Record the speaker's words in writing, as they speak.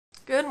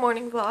Good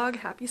morning vlog,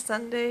 happy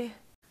Sunday.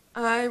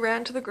 I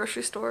ran to the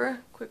grocery store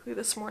quickly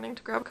this morning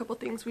to grab a couple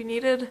things we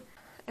needed,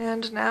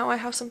 and now I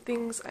have some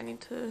things I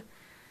need to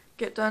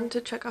get done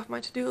to check off my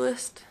to-do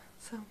list,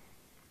 so I'm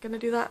gonna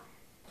do that.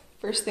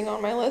 First thing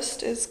on my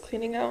list is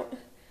cleaning out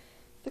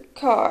the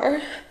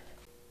car,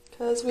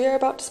 because we are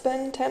about to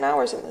spend 10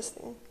 hours in this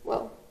thing.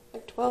 Well,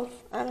 like 12,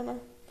 I don't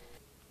know.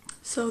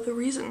 So the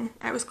reason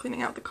I was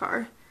cleaning out the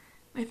car,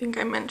 I think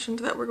I mentioned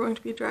that we're going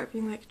to be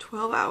driving like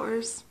 12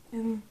 hours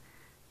in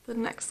the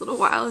next little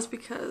while, is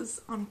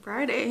because on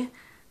Friday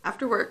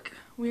after work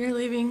we are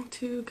leaving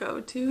to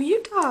go to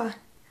Utah.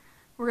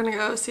 We're gonna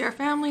go see our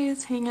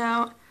families, hang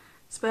out,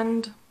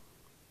 spend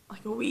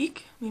like a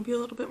week, maybe a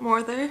little bit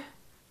more there,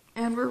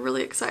 and we're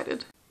really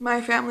excited.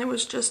 My family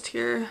was just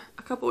here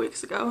a couple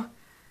weeks ago,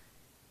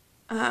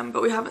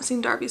 but we haven't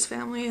seen Darby's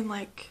family in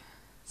like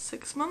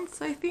 6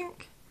 months, I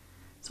think,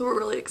 so we're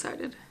really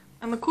excited.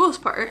 And the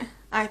coolest part,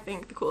 I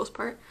think the coolest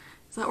part,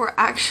 is that we're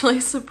actually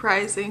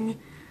surprising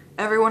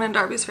everyone in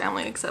Darby's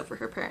family except for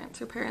her parents.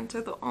 Her parents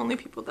are the only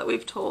people that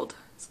we've told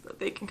so that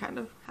they can kind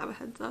of have a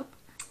heads up.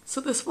 So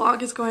this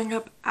vlog is going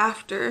up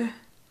after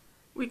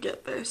we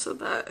get there so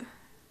that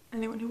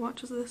anyone who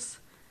watches this,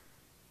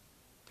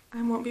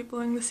 I won't be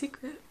blowing the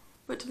secret.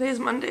 But today is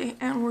Monday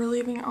and we're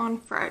leaving on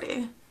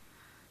Friday.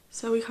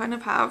 So we kind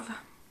of have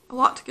a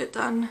lot to get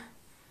done.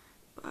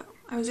 But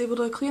I was able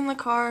to clean the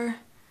car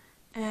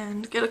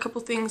and get a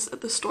couple things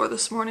at the store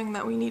this morning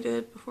that we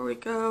needed before we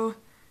go.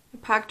 I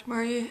packed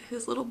Murray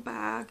his little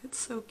bag. It's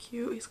so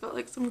cute. He's got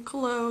like some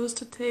clothes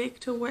to take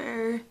to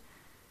wear.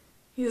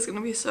 He's gonna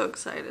be so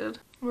excited.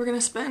 We're gonna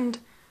spend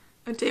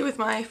a day with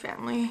my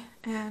family,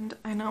 and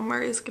I know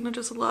Murray's gonna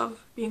just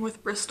love being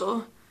with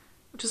Bristol,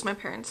 which is my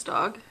parents'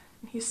 dog.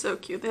 And he's so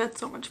cute. They had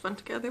so much fun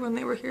together when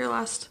they were here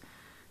last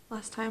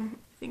time.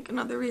 I think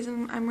another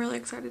reason I'm really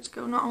excited to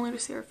go, not only to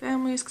see our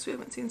families because we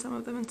haven't seen some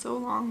of them in so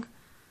long,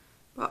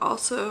 but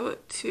also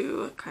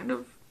to kind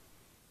of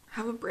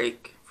have a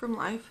break from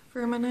life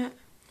for a minute.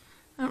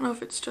 I don't know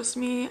if it's just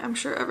me. I'm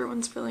sure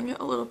everyone's feeling it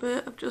a little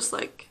bit, of just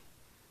like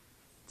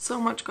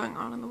so much going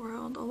on in the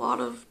world. A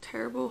lot of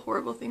terrible,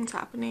 horrible things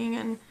happening,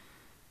 and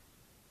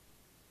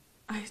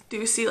I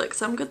do see like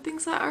some good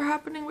things that are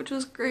happening, which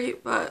is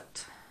great,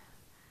 but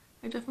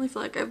I definitely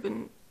feel like I've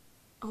been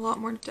a lot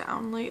more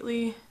down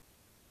lately.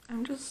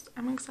 I'm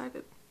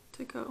excited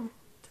to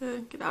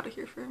get out of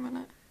here for a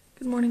minute.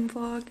 Good morning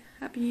vlog.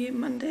 Happy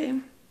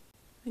Monday.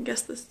 I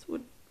guess this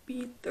would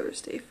be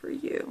Thursday for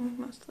you,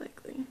 most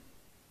likely.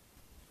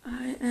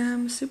 I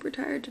am super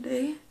tired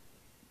today,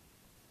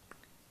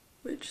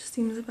 which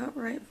seems about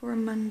right for a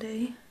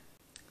Monday.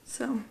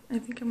 So I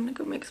think I'm gonna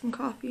go make some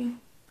coffee.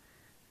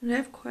 And I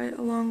have quite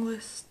a long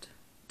list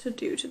to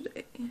do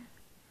today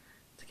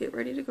to get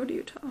ready to go to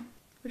Utah,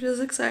 which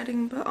is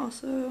exciting, but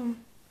also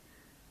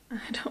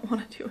I don't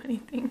want to do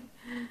anything.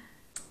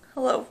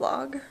 Hello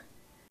vlog.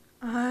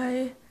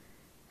 I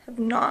have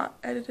not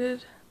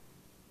edited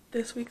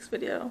this week's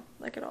video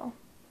like at all,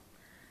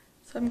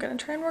 so I'm gonna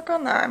try and work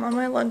on that. I'm on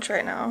my lunch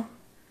right now.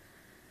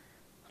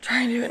 I'll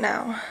try and do it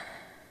now.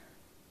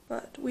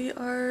 But we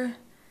are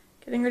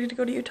getting ready to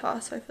go to Utah,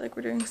 so I feel like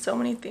we're doing so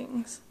many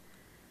things.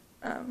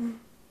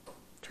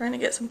 Trying to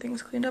get some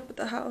things cleaned up at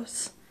the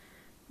house.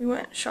 We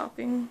went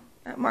shopping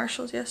at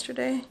Marshall's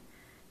yesterday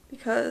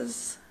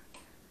because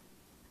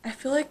I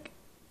feel like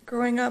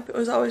growing up it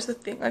was always the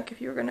thing, like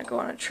if you were gonna go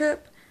on a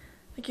trip,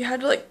 like you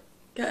had to like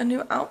get a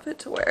new outfit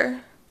to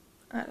wear.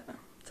 I don't know.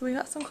 So we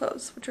got some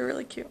clothes, which are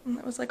really cute, and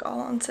it was like all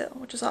on sale,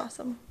 which is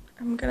awesome.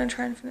 I'm gonna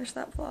try and finish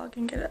that vlog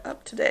and get it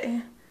up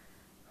today.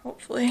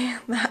 Hopefully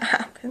that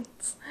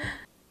happens.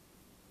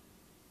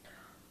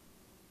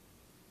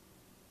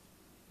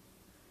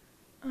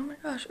 Oh my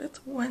gosh,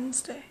 it's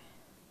Wednesday.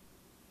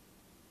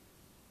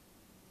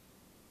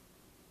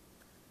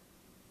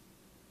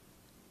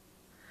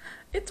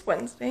 It's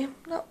Wednesday,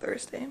 not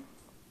Thursday.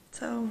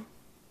 So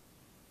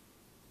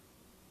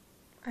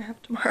I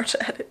have tomorrow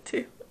to edit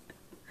too.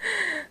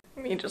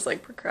 Me just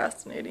like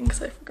procrastinating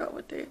because I forgot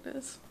what day it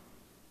is.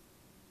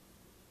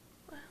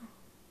 Wow.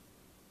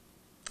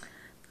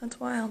 That's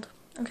wild.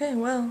 Okay,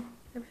 well,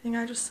 everything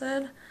I just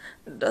said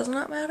does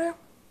not matter,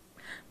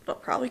 but I'll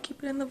probably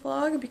keep it in the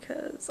vlog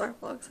because our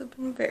vlogs have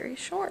been very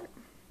short.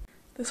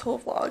 This whole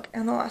vlog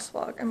and the last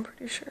vlog, I'm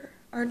pretty sure,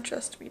 are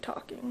just me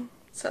talking,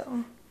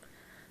 so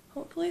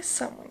hopefully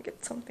someone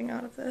gets something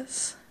out of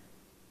this.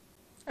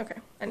 Okay,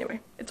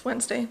 anyway, it's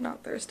Wednesday,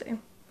 not Thursday.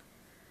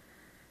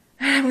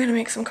 I'm gonna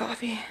make some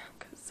coffee,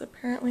 because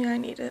apparently I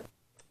need it.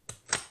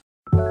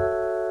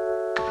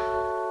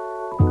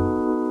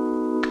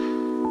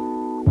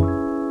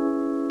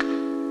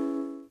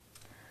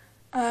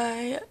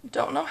 I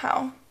don't know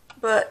how,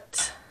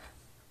 but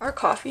our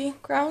coffee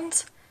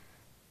grounds,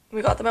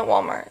 we got them at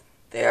Walmart.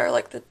 They are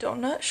like the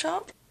donut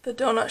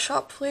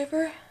shop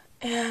flavor,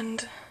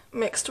 and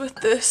mixed with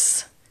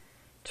this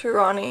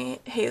Turani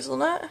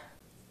hazelnut,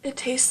 it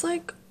tastes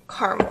like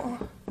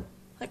caramel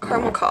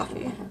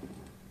coffee.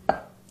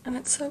 And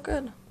it's so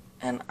good.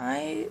 And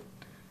I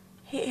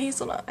hate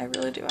hazelnut. I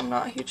really do. I'm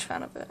not a huge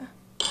fan of it.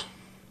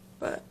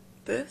 But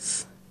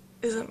this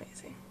is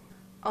amazing.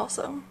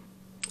 Also,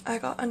 I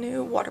got a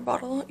new water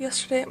bottle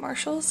yesterday at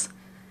Marshall's,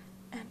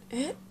 and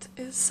it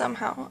is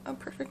somehow a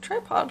perfect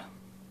tripod.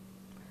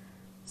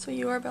 So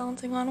you are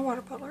balancing on a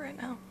water bottle right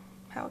now.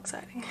 How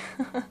exciting.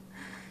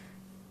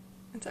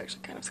 It's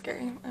actually kind of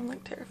scary. I'm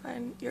like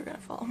terrified you're gonna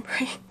fall and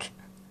break.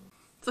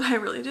 So I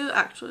really did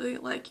actually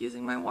like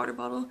using my water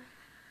bottle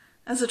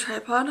as a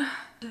tripod.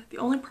 The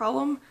only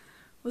problem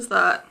was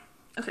that,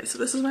 okay, so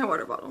this is my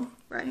water bottle,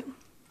 right?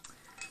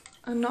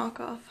 A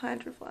knockoff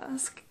Hydro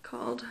Flask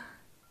called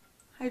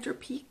Hydro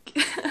Peak.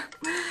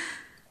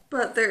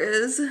 But there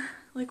is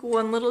like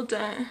one little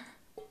dent,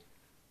 oh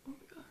my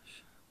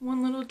gosh,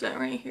 one little dent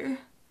right here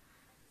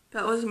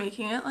that was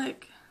making it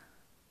like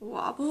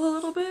wobble a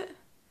little bit.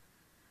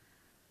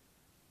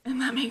 And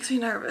that makes me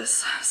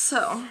nervous.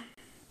 So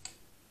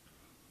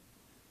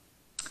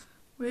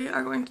we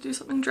are going to do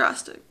something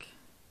drastic.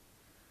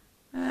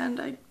 And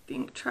I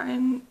think try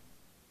and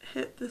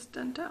hit this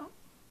dent out.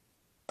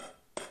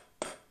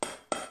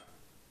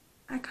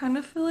 I kind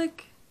of feel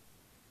like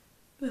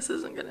this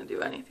isn't gonna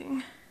do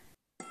anything.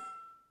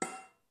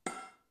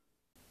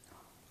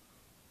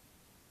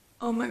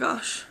 Oh my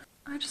gosh,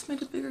 I just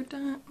made a bigger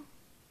dent.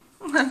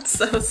 That's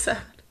so sad.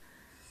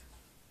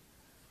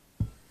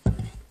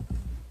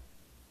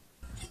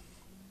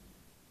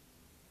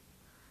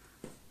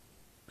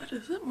 But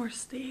is it more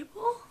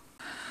stable?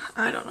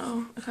 I don't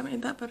know if I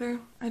made that better.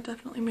 I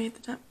definitely made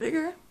the dent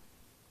bigger.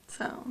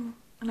 So,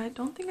 and I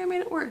don't think I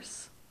made it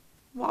worse,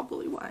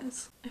 wobbly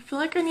wise. I feel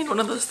like I need one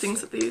of those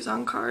things that they use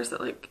on cars that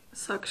like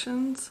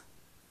suctions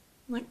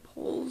and like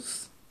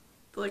pulls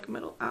the like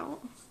middle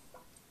out.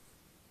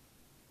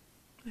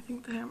 I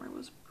think the hammer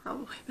was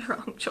probably the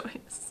wrong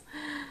choice.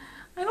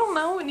 I don't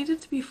know, it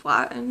needed to be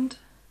flattened,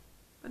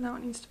 but now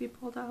it needs to be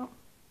pulled out.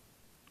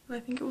 But I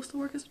think it will still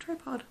work as a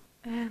tripod.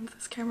 And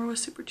this camera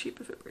was super cheap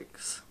if it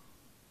breaks,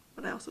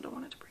 but I also don't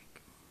want it to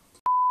break.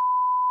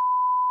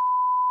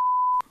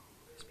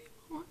 There's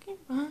people walking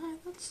by,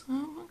 that's so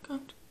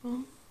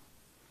uncomfortable.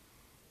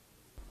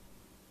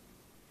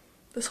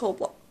 This whole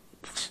block.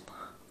 Oh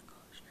my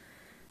gosh.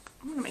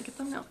 I'm gonna make a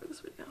thumbnail for this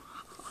video.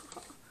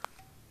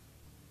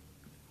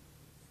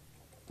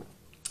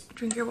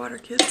 Drink your water,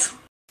 kids.